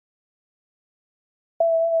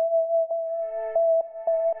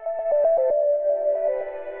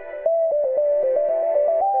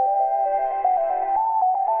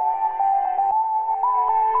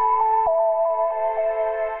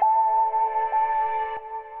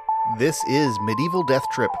This is Medieval Death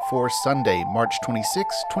Trip for Sunday, March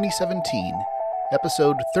 26, 2017,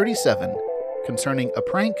 Episode 37, concerning a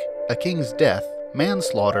prank, a king's death,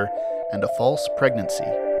 manslaughter, and a false pregnancy.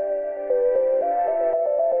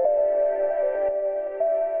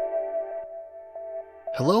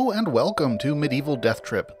 Hello and welcome to Medieval Death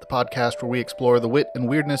Trip, the podcast where we explore the wit and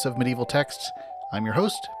weirdness of medieval texts. I'm your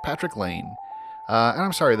host, Patrick Lane. And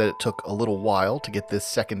I'm sorry that it took a little while to get this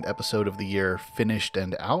second episode of the year finished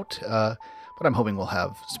and out, but I'm hoping we'll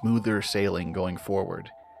have smoother sailing going forward.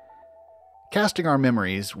 Casting our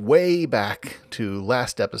memories way back to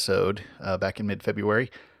last episode, back in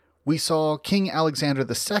mid-February, we saw King Alexander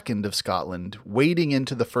II of Scotland wading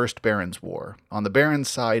into the First Barons' War, on the Barons'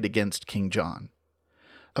 side against King John.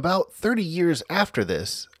 About 30 years after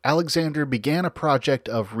this, Alexander began a project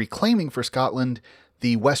of reclaiming for Scotland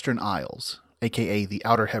the Western Isles, aka the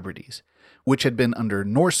Outer Hebrides, which had been under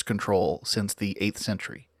Norse control since the 8th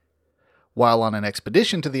century. While on an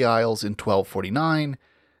expedition to the Isles in 1249,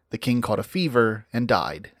 the king caught a fever and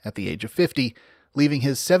died at the age of 50, leaving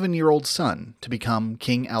his 7-year-old son to become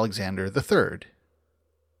King Alexander III.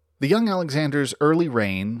 The young Alexander's early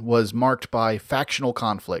reign was marked by factional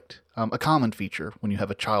conflict, a common feature when you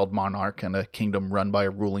have a child monarch and a kingdom run by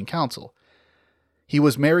a ruling council. He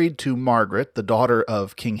was married to Margaret, the daughter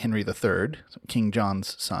of King Henry III, King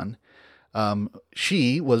John's son.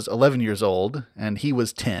 She was 11 years old, and he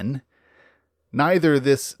was 10. Neither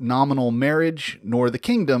this nominal marriage nor the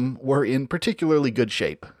kingdom were in particularly good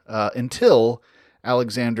shape, until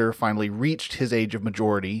Alexander finally reached his age of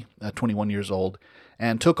majority, 21 years old,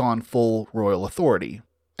 and took on full royal authority.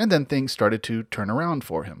 And then things started to turn around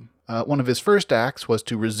for him. One of his first acts was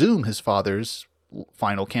to resume his father's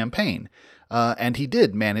final campaign, and he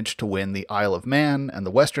did manage to win the Isle of Man and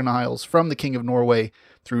the Western Isles from the King of Norway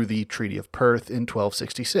through the Treaty of Perth in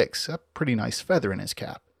 1266, a pretty nice feather in his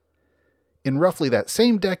cap. In roughly that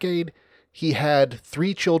same decade, he had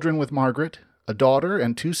 3 children with Margaret, a daughter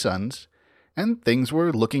and 2 sons, and things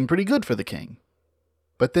were looking pretty good for the king.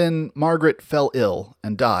 But then Margaret fell ill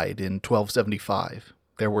and died in 1275.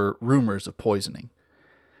 There were rumors of poisoning.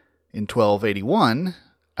 In 1281,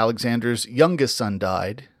 Alexander's youngest son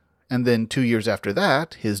died, and then 2 years after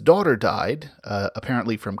that, his daughter died,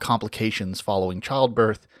 apparently from complications following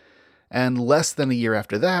childbirth, and less than a year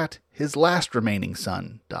after that, his last remaining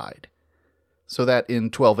son died. So that in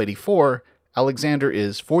 1284, Alexander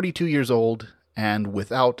is 42 years old and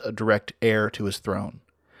without a direct heir to his throne.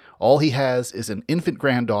 All he has is an infant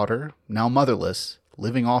granddaughter, now motherless,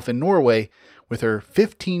 living off in Norway with her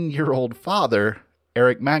 15-year-old father,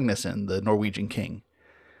 Erik Magnusson, the Norwegian king.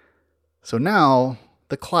 So now,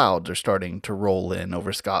 the clouds are starting to roll in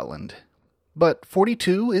over Scotland. But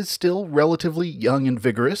 42 is still relatively young and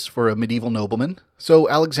vigorous for a medieval nobleman, so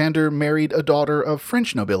Alexander married a daughter of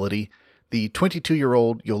French nobility, the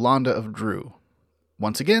 22-year-old Yolande of Dreux.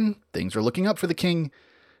 Once again, things are looking up for the king,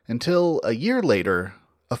 until a year later,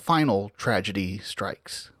 a final tragedy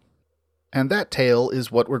strikes. And that tale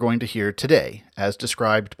is what we're going to hear today, as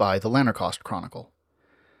described by the Lanercost Chronicle.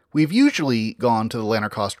 We've usually gone to the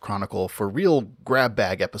Lanercost Chronicle for real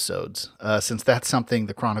grab-bag episodes, since that's something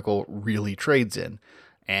the Chronicle really trades in,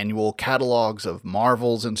 annual catalogs of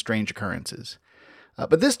marvels and strange occurrences.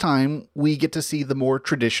 But this time, we get to see the more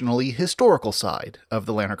traditionally historical side of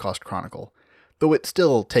the Lanercost Chronicle, though it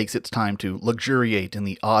still takes its time to luxuriate in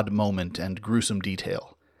the odd moment and gruesome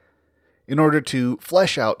detail. In order to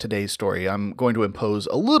flesh out today's story, I'm going to impose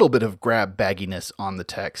a little bit of grab-bagginess on the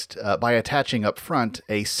text by attaching up front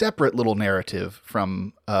a separate little narrative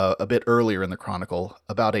from a bit earlier in the Chronicle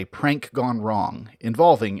about a prank gone wrong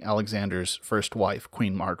involving Alexander's first wife,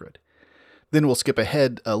 Queen Margaret. Then we'll skip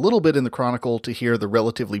ahead a little bit in the Chronicle to hear the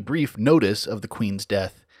relatively brief notice of the Queen's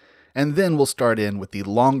death, and then we'll start in with the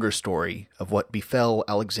longer story of what befell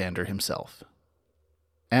Alexander himself.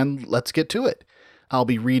 And let's get to it. I'll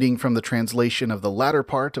be reading from the translation of the latter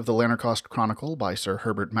part of the Lanercost Chronicle by Sir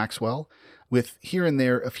Herbert Maxwell, with here and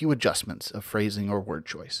there a few adjustments of phrasing or word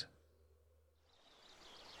choice.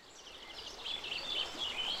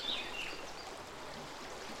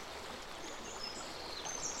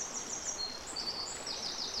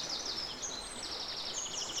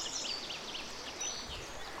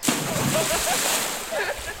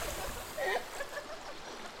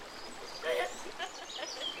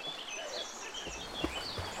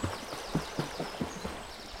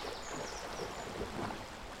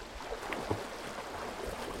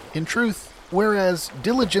 In truth, whereas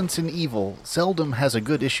diligence in evil seldom has a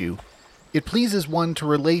good issue, it pleases one to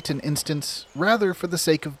relate an instance rather for the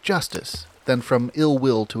sake of justice than from ill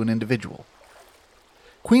will to an individual.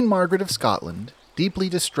 Queen Margaret of Scotland, deeply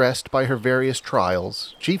distressed by her various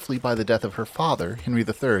trials, chiefly by the death of her father, Henry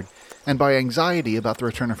III, and by anxiety about the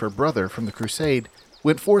return of her brother from the crusade,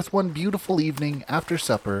 went forth one beautiful evening after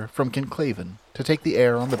supper from Kinclaven to take the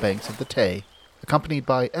air on the banks of the Tay, accompanied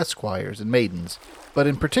by esquires and maidens, but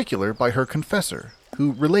in particular by her confessor,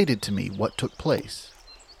 who related to me what took place.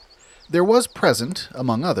 There was present,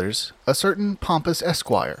 among others, a certain pompous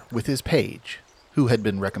esquire with his page, who had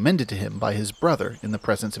been recommended to him by his brother in the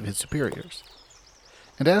presence of his superiors.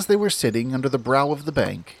 And as they were sitting under the brow of the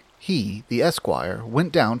bank, he, the esquire,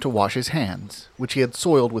 went down to wash his hands, which he had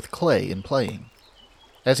soiled with clay in playing.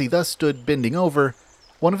 As he thus stood bending over,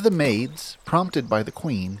 one of the maids, prompted by the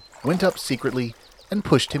queen, went up secretly and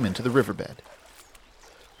pushed him into the riverbed.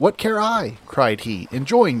 "What care I?" cried he,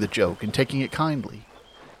 enjoying the joke and taking it kindly.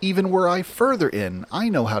 "Even were I further in, I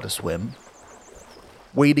know how to swim."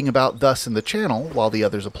 Wading about thus in the channel while the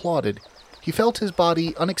others applauded, he felt his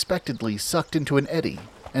body unexpectedly sucked into an eddy,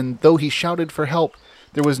 and though he shouted for help,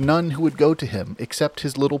 there was none who would go to him except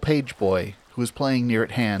his little page boy, who was playing near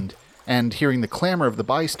at hand, and, hearing the clamor of the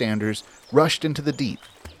bystanders, rushed into the deep,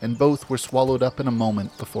 and both were swallowed up in a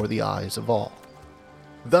moment before the eyes of all.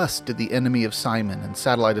 Thus did the enemy of Simon and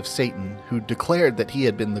satellite of Satan, who declared that he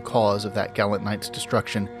had been the cause of that gallant knight's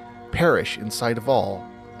destruction, perish in sight of all,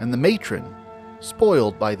 and the matron,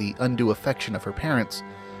 spoiled by the undue affection of her parents,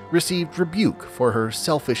 received rebuke for her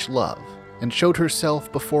selfish love, and showed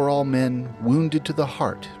herself before all men wounded to the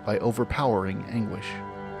heart by overpowering anguish.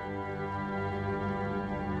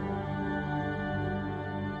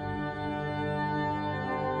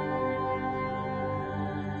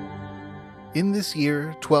 In this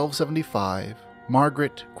year, 1275,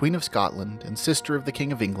 Margaret, Queen of Scotland and sister of the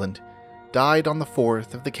King of England, died on the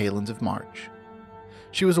 4th of the Kalends of March.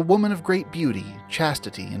 She was a woman of great beauty,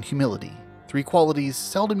 chastity, and humility, 3 qualities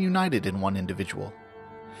seldom united in one individual.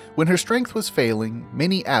 When her strength was failing,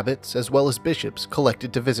 many abbots as well as bishops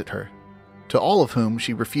collected to visit her, to all of whom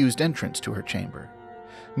she refused entrance to her chamber.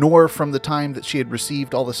 Nor from the time that she had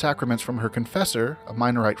received all the sacraments from her confessor, a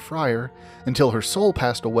Minorite friar, until her soul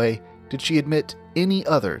passed away, did she admit any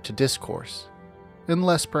other to discourse,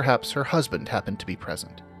 unless perhaps her husband happened to be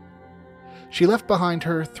present. She left behind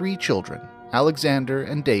her 3 children, Alexander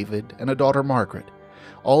and David, and a daughter Margaret,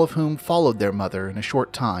 all of whom followed their mother in a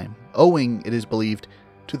short time, owing, it is believed,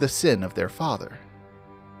 to the sin of their father.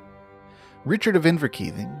 Richard of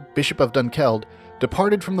Inverkeithing, Bishop of Dunkeld,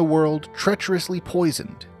 departed from the world treacherously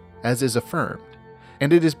poisoned, as is affirmed,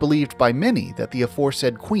 and it is believed by many that the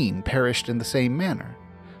aforesaid queen perished in the same manner.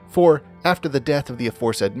 For, after the death of the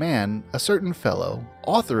aforesaid man, a certain fellow,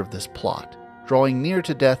 author of this plot, drawing near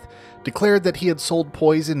to death, declared that he had sold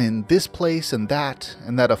poison in this place and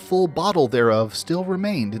that a full bottle thereof still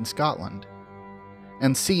remained in Scotland.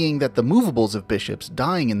 And seeing that the movables of bishops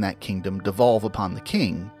dying in that kingdom devolve upon the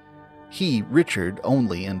king, he, Richard,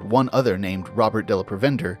 only, and one other named Robert de la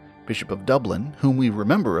Provender, Bishop of Dublin, whom we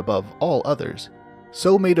remember above all others,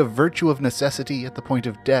 so made a virtue of necessity at the point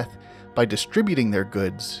of death by distributing their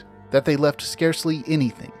goods, that they left scarcely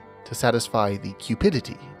anything to satisfy the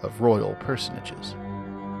cupidity of royal personages.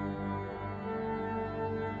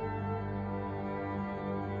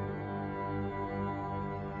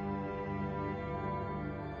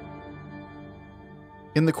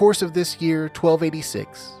 In the course of this year,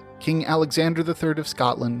 1286, King Alexander III of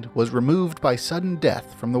Scotland was removed by sudden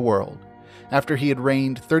death from the world, after he had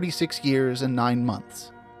reigned 36 years and 9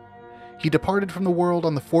 months. He departed from the world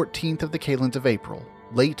on the 14th of the Kalends of April,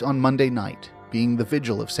 late on Monday night, being the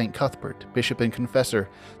vigil of St. Cuthbert, bishop and confessor,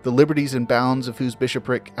 the liberties and bounds of whose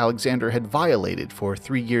bishopric Alexander had violated for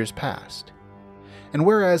 3 years past. And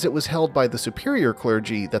whereas it was held by the superior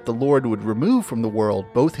clergy that the Lord would remove from the world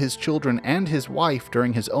both his children and his wife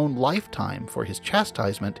during his own lifetime for his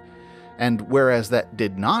chastisement, and whereas that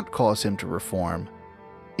did not cause him to reform,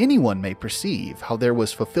 anyone may perceive how there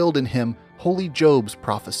was fulfilled in him holy Job's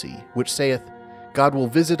prophecy, which saith, God will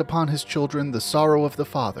visit upon his children the sorrow of the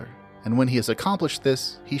father, and when he has accomplished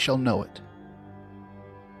this, he shall know it.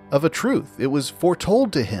 Of a truth, it was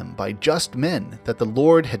foretold to him by just men that the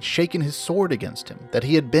Lord had shaken his sword against him, that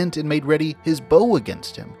he had bent and made ready his bow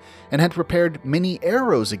against him, and had prepared many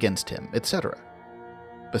arrows against him, etc.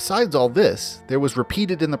 Besides all this, there was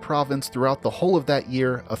repeated in the province throughout the whole of that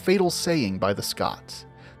year a fatal saying by the Scots,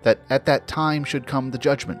 that at that time should come the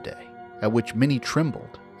judgment day, at which many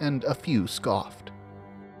trembled, and a few scoffed.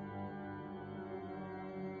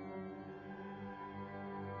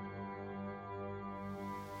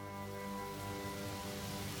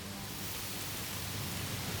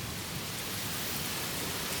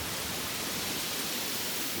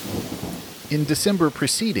 In December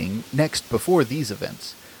preceding, next before these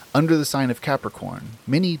events, Under the sign of Capricorn,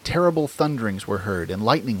 many terrible thunderings were heard and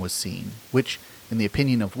lightning was seen, which, in the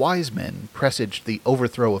opinion of wise men, presaged the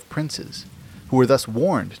overthrow of princes, who were thus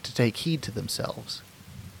warned to take heed to themselves.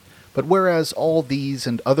 But whereas all these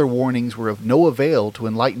and other warnings were of no avail to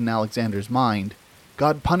enlighten Alexander's mind,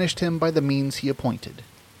 God punished him by the means he appointed.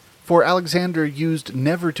 For Alexander used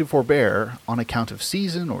never to forbear on account of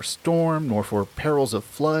season or storm, nor for perils of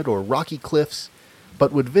flood or rocky cliffs,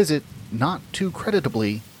 but would visit, not too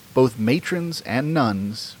creditably, both matrons and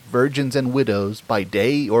nuns, virgins and widows, by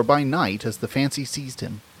day or by night as the fancy seized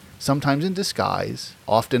him, sometimes in disguise,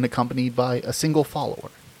 often accompanied by a single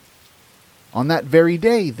follower. On that very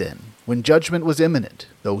day, then, when judgment was imminent,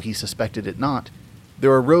 though he suspected it not,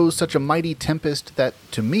 there arose such a mighty tempest that,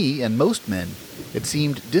 to me and most men, it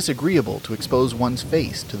seemed disagreeable to expose one's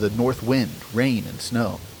face to the north wind, rain, and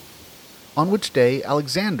snow. On which day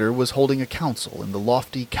Alexander was holding a council in the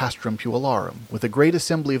lofty Castrum Puellarum with a great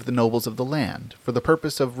assembly of the nobles of the land, for the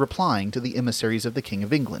purpose of replying to the emissaries of the King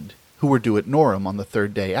of England, who were due at Norham on the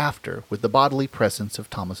third day after, with the bodily presence of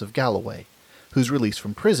Thomas of Galloway, whose release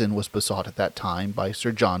from prison was besought at that time by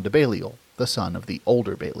Sir John de Balliol, the son of the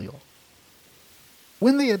older Balliol.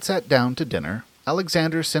 When they had sat down to dinner,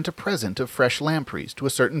 Alexander sent a present of fresh lampreys to a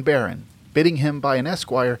certain baron, bidding him by an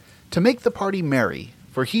esquire to make the party merry,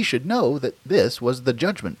 for he should know that this was the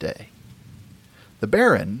judgment day. The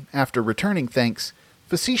baron, after returning thanks,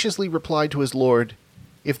 facetiously replied to his lord,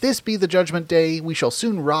 "If this be the judgment day, we shall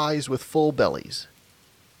soon rise with full bellies."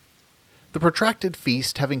 The protracted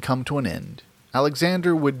feast having come to an end,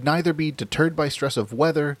 Alexander would neither be deterred by stress of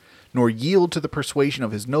weather, nor yield to the persuasion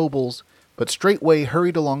of his nobles, but straightway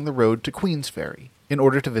hurried along the road to Queensferry, in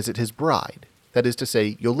order to visit his bride, that is to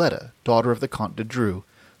say, Yoletta, daughter of the Comte de Dreux,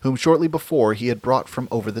 whom shortly before he had brought from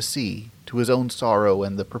over the sea, to his own sorrow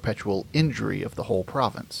and the perpetual injury of the whole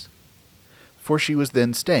province. For she was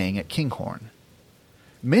then staying at Kinghorn.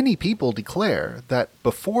 Many people declare that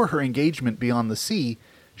before her engagement beyond the sea,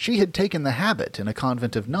 she had taken the habit in a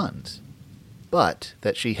convent of nuns, but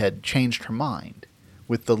that she had changed her mind,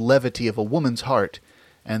 with the levity of a woman's heart,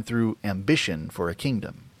 and through ambition for a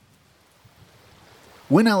kingdom.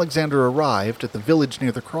 When Alexander arrived at the village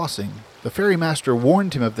near the crossing, the ferrymaster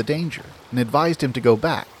warned him of the danger, and advised him to go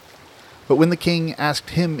back. But when the king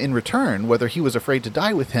asked him in return whether he was afraid to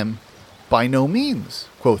die with him, "By no means,"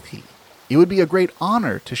 quoth he. "It would be a great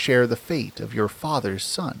honor to share the fate of your father's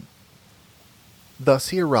son." Thus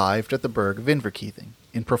he arrived at the burg of Inverkeithing,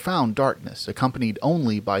 in profound darkness, accompanied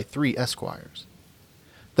only by 3 esquires.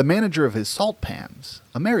 The manager of his salt pans,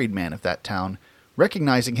 a married man of that town,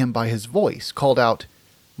 recognizing him by his voice, called out,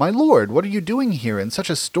 "My lord, what are you doing here in such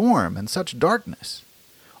a storm and such darkness?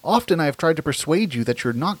 Often I have tried to persuade you that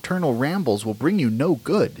your nocturnal rambles will bring you no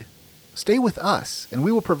good. Stay with us, and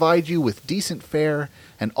we will provide you with decent fare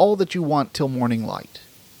and all that you want till morning light."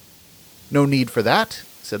 "No need for that,"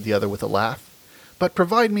 said the other with a laugh, "but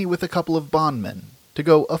provide me with a couple of bondmen, to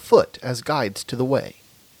go afoot as guides to the way."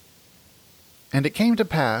 And it came to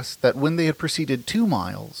pass that when they had proceeded 2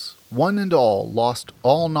 miles, one and all lost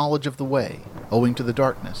all knowledge of the way, owing to the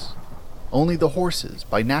darkness. Only the horses,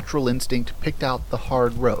 by natural instinct, picked out the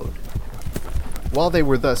hard road. While they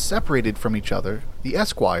were thus separated from each other, the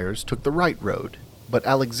esquires took the right road, but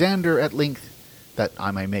Alexander at length, that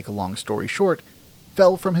I may make a long story short,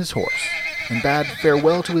 fell from his horse, and bade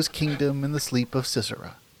farewell to his kingdom in the sleep of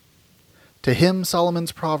Sisera. To him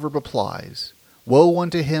Solomon's proverb applies, "Woe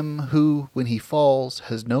unto him who, when he falls,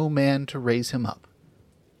 has no man to raise him up."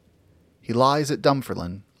 He lies at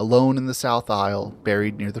Dunfermline, alone in the south aisle,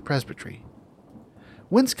 buried near the presbytery.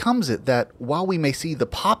 Whence comes it that, while we may see the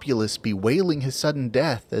populace bewailing his sudden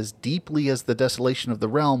death as deeply as the desolation of the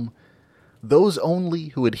realm, those only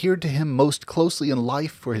who adhered to him most closely in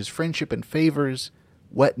life for his friendship and favors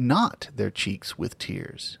wet not their cheeks with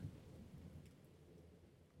tears?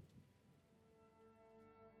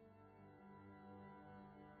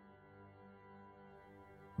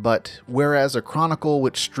 But whereas a chronicle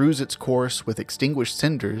which strews its course with extinguished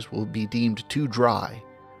cinders will be deemed too dry,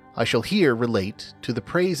 I shall here relate, to the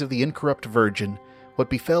praise of the incorrupt Virgin, what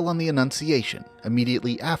befell on the Annunciation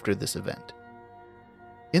immediately after this event.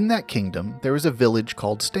 In that kingdom there is a village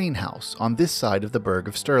called Stainhouse on this side of the Burg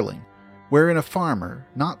of Stirling, wherein a farmer,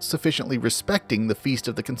 not sufficiently respecting the feast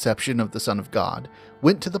of the conception of the Son of God,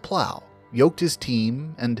 went to the plough, yoked his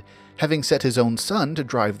team, and, having set his own son to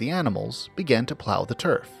drive the animals, began to plough the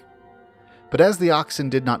turf. But as the oxen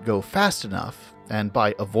did not go fast enough, and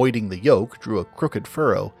by avoiding the yoke drew a crooked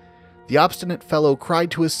furrow, the obstinate fellow cried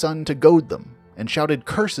to his son to goad them, and shouted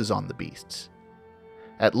curses on the beasts.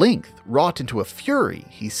 At length, wrought into a fury,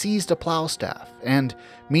 he seized a plough staff, and,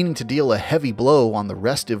 meaning to deal a heavy blow on the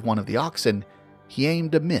restive one of the oxen, he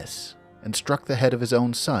aimed amiss and struck the head of his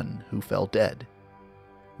own son, who fell dead.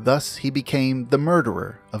 Thus he became the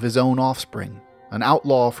murderer of his own offspring, an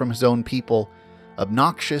outlaw from his own people,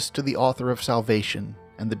 obnoxious to the author of salvation,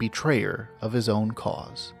 and the betrayer of his own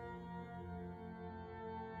cause.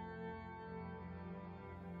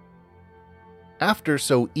 After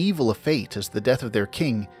so evil a fate as the death of their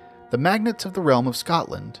king, the magnates of the realm of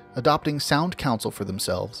Scotland, adopting sound counsel for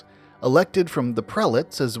themselves, elected from the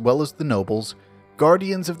prelates as well as the nobles,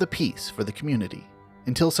 guardians of the peace for the community,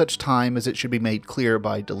 until such time as it should be made clear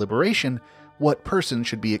by deliberation what person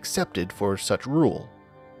should be accepted for such rule.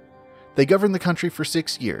 They governed the country for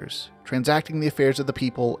 6 years, transacting the affairs of the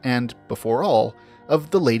people and, before all, of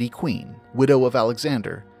the Lady Queen, widow of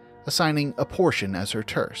Alexander, assigning a portion as her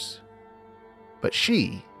terce. But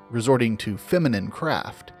she, resorting to feminine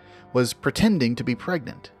craft, was pretending to be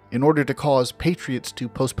pregnant in order to cause patriots to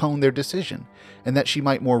postpone their decision, and that she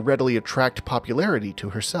might more readily attract popularity to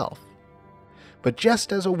herself. But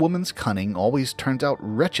just as a woman's cunning always turns out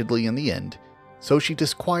wretchedly in the end, so she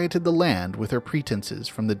disquieted the land with her pretenses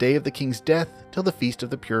from the day of the king's death till the feast of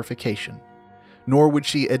the Purification, nor would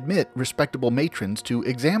she admit respectable matrons to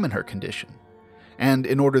examine her condition. And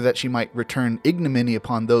in order that she might return ignominy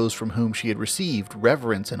upon those from whom she had received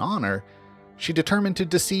reverence and honor, she determined to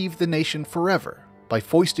deceive the nation forever by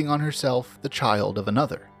foisting on herself the child of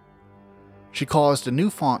another. She caused a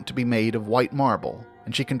new font to be made of white marble,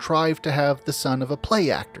 and she contrived to have the son of a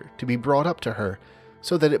play actor to be brought up to her,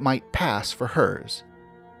 so that it might pass for hers.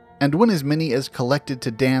 And when as many as collected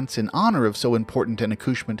to dance in honor of so important an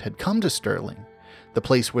accouchement had come to Stirling, the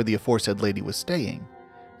place where the aforesaid lady was staying,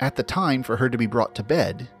 at the time for her to be brought to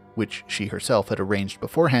bed, which she herself had arranged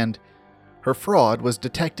beforehand, her fraud was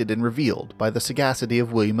detected and revealed by the sagacity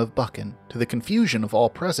of William of Buchan, to the confusion of all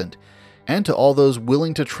present, and to all those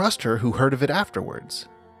willing to trust her who heard of it afterwards.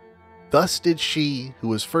 Thus did she, who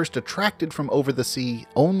was first attracted from over the sea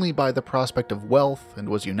only by the prospect of wealth and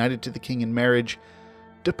was united to the king in marriage,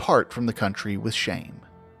 depart from the country with shame.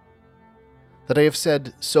 That I have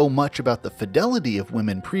said so much about the fidelity of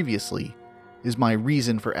women previously is my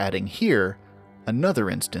reason for adding here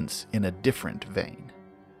another instance in a different vein.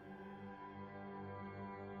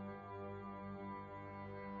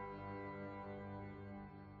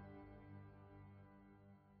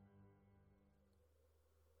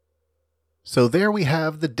 So there we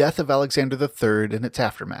have the death of Alexander III and its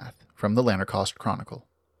aftermath, from the Lanercost Chronicle.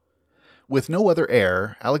 With no other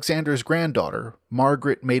heir, Alexander's granddaughter,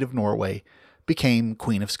 Margaret, Maid of Norway, became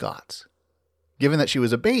Queen of Scots. Given that she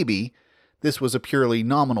was a baby, this was a purely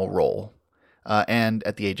nominal role, and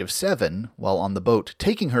at the age of 7, while on the boat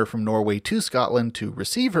taking her from Norway to Scotland to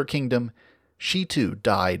receive her kingdom, she too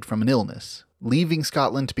died from an illness, leaving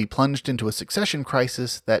Scotland to be plunged into a succession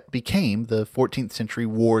crisis that became the 14th century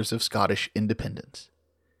Wars of Scottish Independence.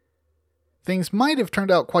 Things might have turned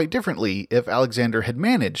out quite differently if Alexander had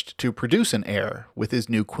managed to produce an heir with his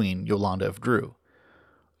new queen, Yolande of Dreux.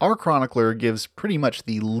 Our chronicler gives pretty much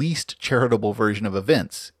the least charitable version of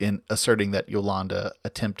events in asserting that Yolande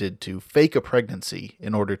attempted to fake a pregnancy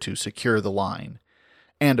in order to secure the line,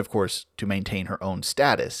 and of course to maintain her own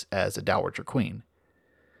status as a dowager queen.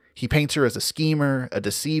 He paints her as a schemer, a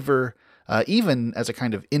deceiver, even as a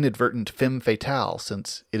kind of inadvertent femme fatale,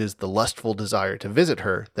 since it is the lustful desire to visit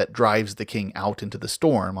her that drives the king out into the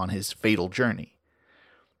storm on his fatal journey.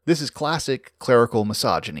 This is classic clerical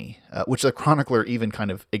misogyny, which the chronicler even kind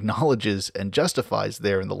of acknowledges and justifies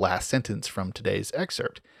there in the last sentence from today's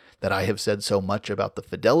excerpt. That I have said so much about the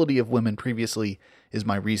fidelity of women previously is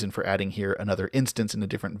my reason for adding here another instance in a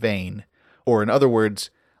different vein. Or in other words,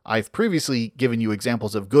 I've previously given you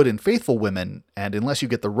examples of good and faithful women, and unless you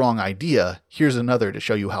get the wrong idea, here's another to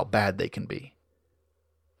show you how bad they can be.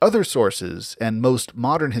 Other sources, and most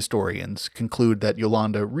modern historians, conclude that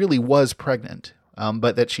Yolande really was pregnant,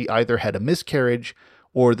 but that she either had a miscarriage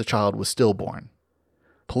or the child was stillborn.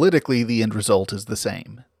 Politically, the end result is the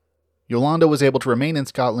same. Yolande was able to remain in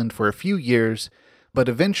Scotland for a few years, but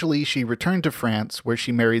eventually she returned to France, where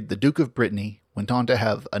she married the Duke of Brittany, went on to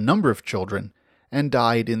have a number of children, and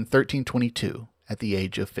died in 1322 at the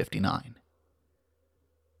age of 59.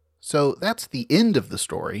 So that's the end of the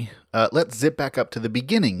story. Let's zip back up to the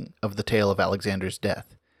beginning of the tale of Alexander's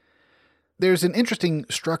death. There's an interesting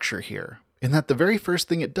structure here, in that the very first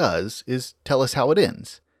thing it does is tell us how it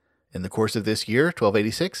ends. In the course of this year,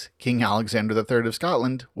 1286, King Alexander III of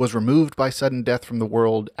Scotland was removed by sudden death from the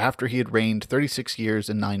world after he had reigned 36 years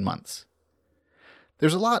and 9 months.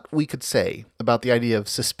 There's a lot we could say about the idea of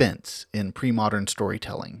suspense in pre-modern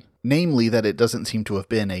storytelling, namely that it doesn't seem to have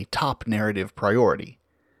been a top narrative priority.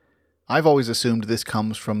 I've always assumed this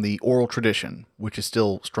comes from the oral tradition, which is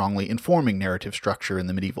still strongly informing narrative structure in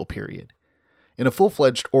the medieval period. In a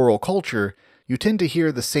full-fledged oral culture, you tend to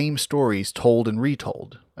hear the same stories told and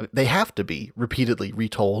retold. They have to be repeatedly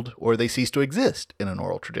retold, or they cease to exist in an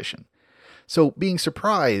oral tradition. So being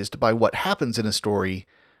surprised by what happens in a story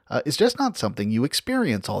is just not something you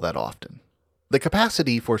experience all that often. The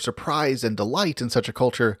capacity for surprise and delight in such a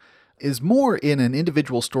culture is more in an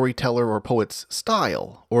individual storyteller or poet's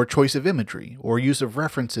style, or choice of imagery, or use of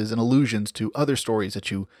references and allusions to other stories that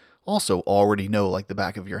you also already know like the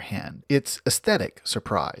back of your hand. It's aesthetic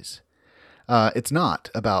surprise. It's not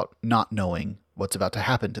about not knowing what's about to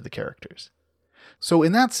happen to the characters. So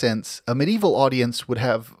in that sense, a medieval audience would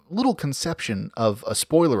have little conception of a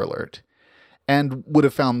spoiler alert, and would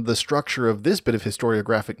have found the structure of this bit of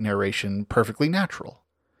historiographic narration perfectly natural.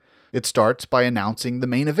 It starts by announcing the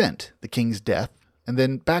main event, the king's death, and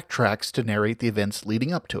then backtracks to narrate the events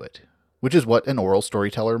leading up to it, which is what an oral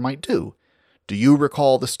storyteller might do. Do you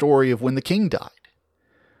recall the story of when the king died?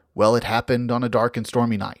 Well, it happened on a dark and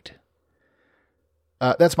stormy night.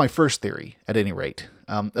 That's my first theory, at any rate.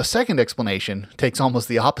 A second explanation takes almost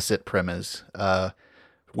the opposite premise,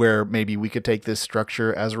 where maybe we could take this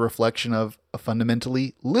structure as a reflection of a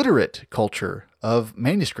fundamentally literate culture of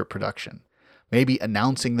manuscript production. Maybe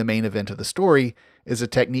announcing the main event of the story is a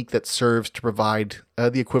technique that serves to provide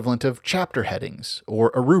the equivalent of chapter headings, or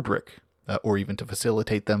a rubric, or even to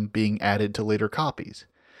facilitate them being added to later copies.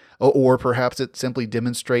 Or perhaps it simply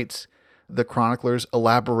demonstrates the chronicler's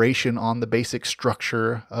elaboration on the basic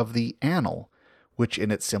structure of the annal, which in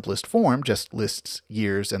its simplest form just lists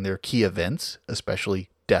years and their key events, especially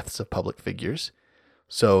deaths of public figures.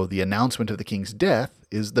 So the announcement of the king's death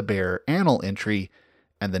is the bare annal entry,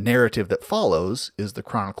 and the narrative that follows is the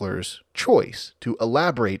chronicler's choice to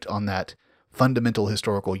elaborate on that fundamental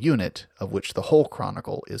historical unit of which the whole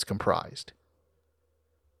chronicle is comprised.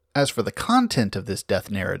 As for the content of this death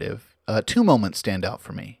narrative, two moments stand out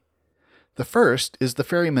for me. The first is the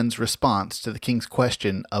ferryman's response to the king's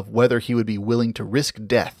question of whether he would be willing to risk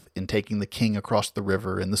death in taking the king across the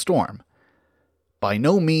river in the storm. "By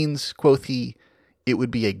no means," quoth he, "it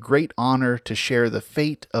would be a great honor to share the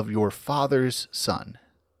fate of your father's son."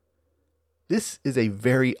 This is a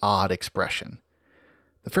very odd expression.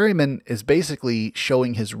 The ferryman is basically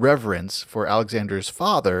showing his reverence for Alexander's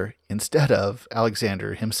father instead of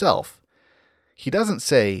Alexander himself. He doesn't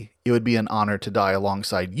say, "It would be an honor to die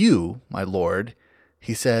alongside you, my lord."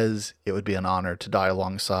 He says, "It would be an honor to die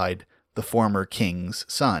alongside the former king's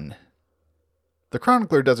son." The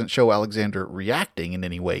chronicler doesn't show Alexander reacting in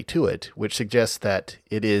any way to it, which suggests that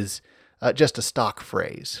it is just a stock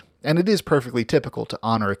phrase. And it is perfectly typical to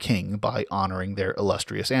honor a king by honoring their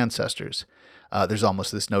illustrious ancestors. There's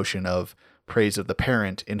almost this notion of praise of the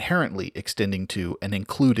parent inherently extending to and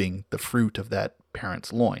including the fruit of that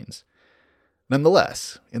parent's loins.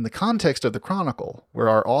 Nonetheless, in the context of the chronicle, where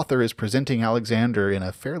our author is presenting Alexander in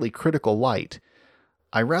a fairly critical light,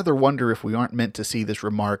 I rather wonder if we aren't meant to see this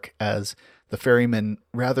remark as the ferryman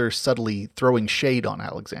rather subtly throwing shade on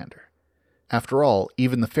Alexander. After all,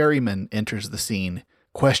 even the ferryman enters the scene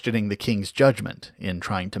questioning the king's judgment in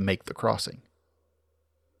trying to make the crossing.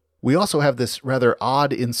 We also have this rather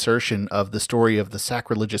odd insertion of the story of the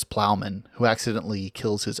sacrilegious plowman who accidentally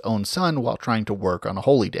kills his own son while trying to work on a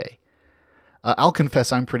holy day. I'll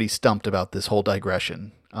confess I'm pretty stumped about this whole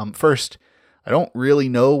digression. First, I don't really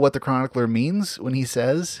know what the chronicler means when he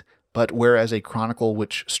says, "But whereas a chronicle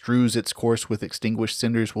which strews its course with extinguished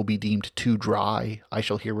cinders will be deemed too dry, I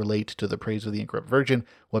shall here relate to the praise of the incorrupt virgin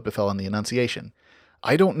what befell in the Annunciation."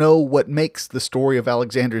 I don't know what makes the story of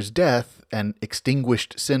Alexander's death an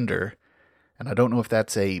extinguished cinder, and I don't know if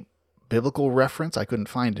that's a biblical reference. I couldn't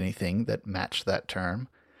find anything that matched that term.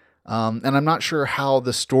 And I'm not sure how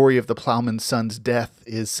the story of the plowman's son's death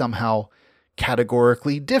is somehow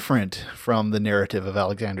categorically different from the narrative of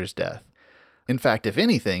Alexander's death. In fact, if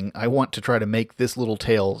anything, I want to try to make this little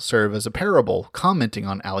tale serve as a parable commenting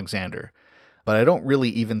on Alexander, but I don't really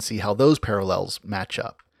even see how those parallels match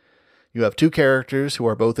up. You have two characters who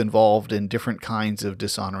are both involved in different kinds of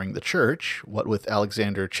dishonoring the church, what with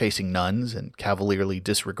Alexander chasing nuns and cavalierly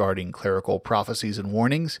disregarding clerical prophecies and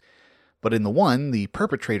warnings, but in the one, the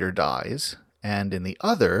perpetrator dies, and in the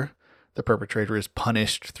other, the perpetrator is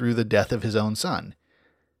punished through the death of his own son.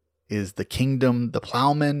 Is the kingdom the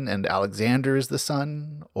plowman and Alexander is the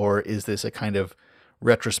son? Or is this a kind of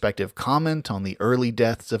retrospective comment on the early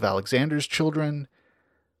deaths of Alexander's children?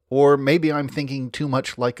 Or maybe I'm thinking too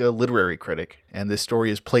much like a literary critic, and this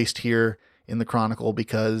story is placed here in the chronicle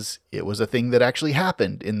because it was a thing that actually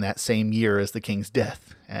happened in that same year as the king's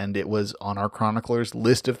death, and it was on our chronicler's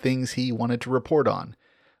list of things he wanted to report on,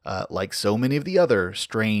 like so many of the other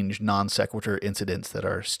strange non sequitur incidents that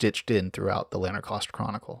are stitched in throughout the Lanercost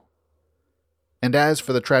Chronicle. And as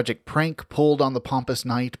for the tragic prank pulled on the pompous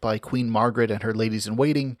knight by Queen Margaret and her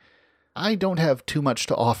ladies-in-waiting, I don't have too much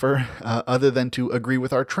to offer, other than to agree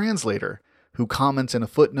with our translator, who comments in a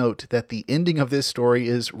footnote that the ending of this story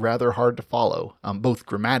is rather hard to follow, both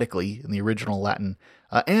grammatically in the original Latin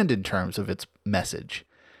and in terms of its message.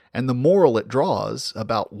 And the moral it draws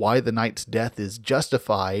about why the knight's death is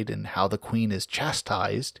justified and how the queen is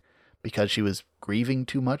chastised because she was grieving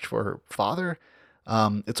too much for her father,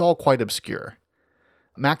 it's all quite obscure.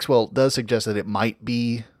 Maxwell does suggest that it might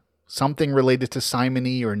be something related to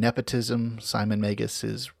simony or nepotism. Simon Magus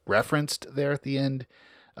is referenced there at the end,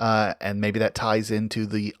 and maybe that ties into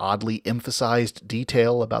the oddly emphasized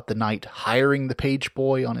detail about the knight hiring the page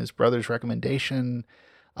boy on his brother's recommendation,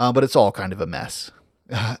 but it's all kind of a mess.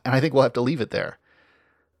 And I think we'll have to leave it there.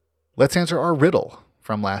 Let's answer our riddle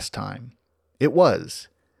from last time. It was,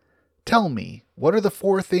 tell me, what are the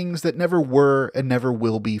 4 things that never were and never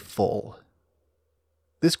will be full?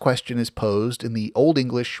 This question is posed in the Old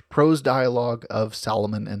English prose dialogue of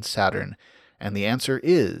Solomon and Saturn, and the answer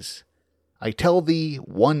is, I tell thee,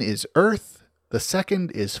 1 is earth, the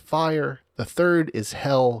 2nd is fire, the 3rd is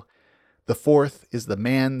hell, the 4th is the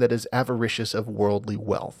man that is avaricious of worldly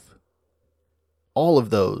wealth. All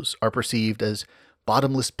of those are perceived as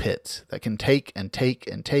bottomless pits that can take and take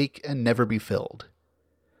and take and never be filled.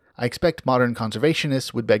 I expect modern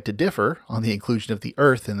conservationists would beg to differ on the inclusion of the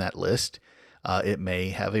earth in that list. It may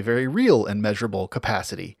have a very real and measurable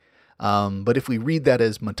capacity, but if we read that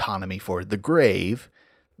as metonymy for the grave,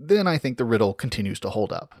 then I think the riddle continues to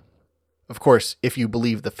hold up. Of course, if you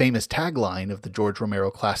believe the famous tagline of the George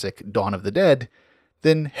Romero classic Dawn of the Dead,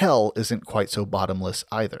 then hell isn't quite so bottomless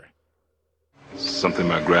either. Something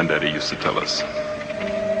my granddaddy used to tell us.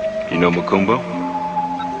 You know Macumba?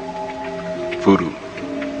 Voodoo.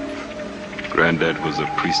 Granddad was a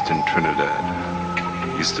priest in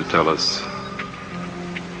Trinidad. He used to tell us,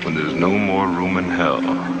 when there's no more room in hell,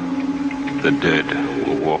 the dead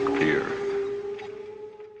will walk the earth.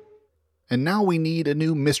 And now we need a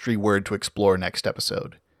new mystery word to explore next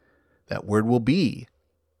episode. That word will be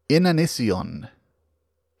Inanition.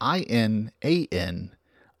 Inanition.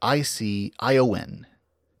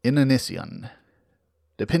 Inanition.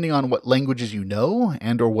 Depending on what languages you know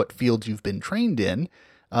and or what fields you've been trained in,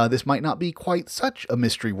 this might not be quite such a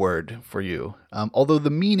mystery word for you, although the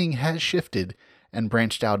meaning has shifted and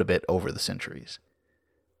branched out a bit over the centuries.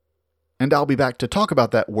 And I'll be back to talk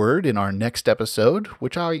about that word in our next episode,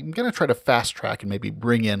 which I'm going to try to fast track and maybe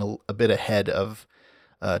bring in a bit ahead of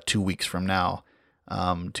 2 weeks from now,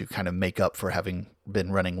 to kind of make up for having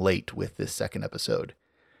been running late with this second episode.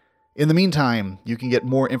 In the meantime, you can get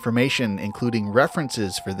more information, including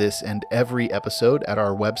references for this and every episode, at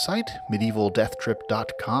our website,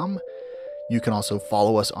 medievaldeathtrip.com. You can also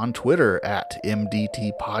follow us on Twitter at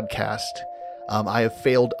MDT Podcast. I have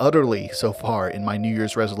failed utterly so far in my New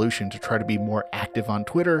Year's resolution to try to be more active on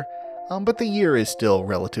Twitter, but the year is still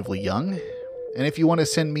relatively young. And if you want to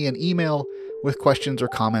send me an email with questions or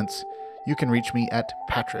comments, you can reach me at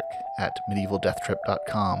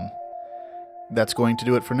patrick@medievaldeathtrip.com. That's going to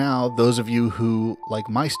do it for now. Those of you who, like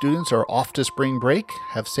my students, are off to spring break,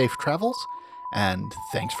 have safe travels, and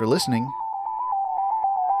thanks for listening.